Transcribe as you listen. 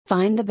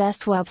Find the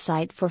best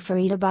website for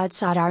Faridabad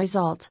Satta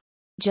result.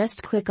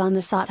 Just click on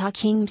the Satta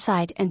King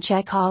site and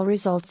check all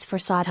results for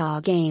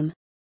Satta game.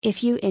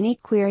 If you any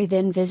query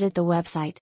then visit the website.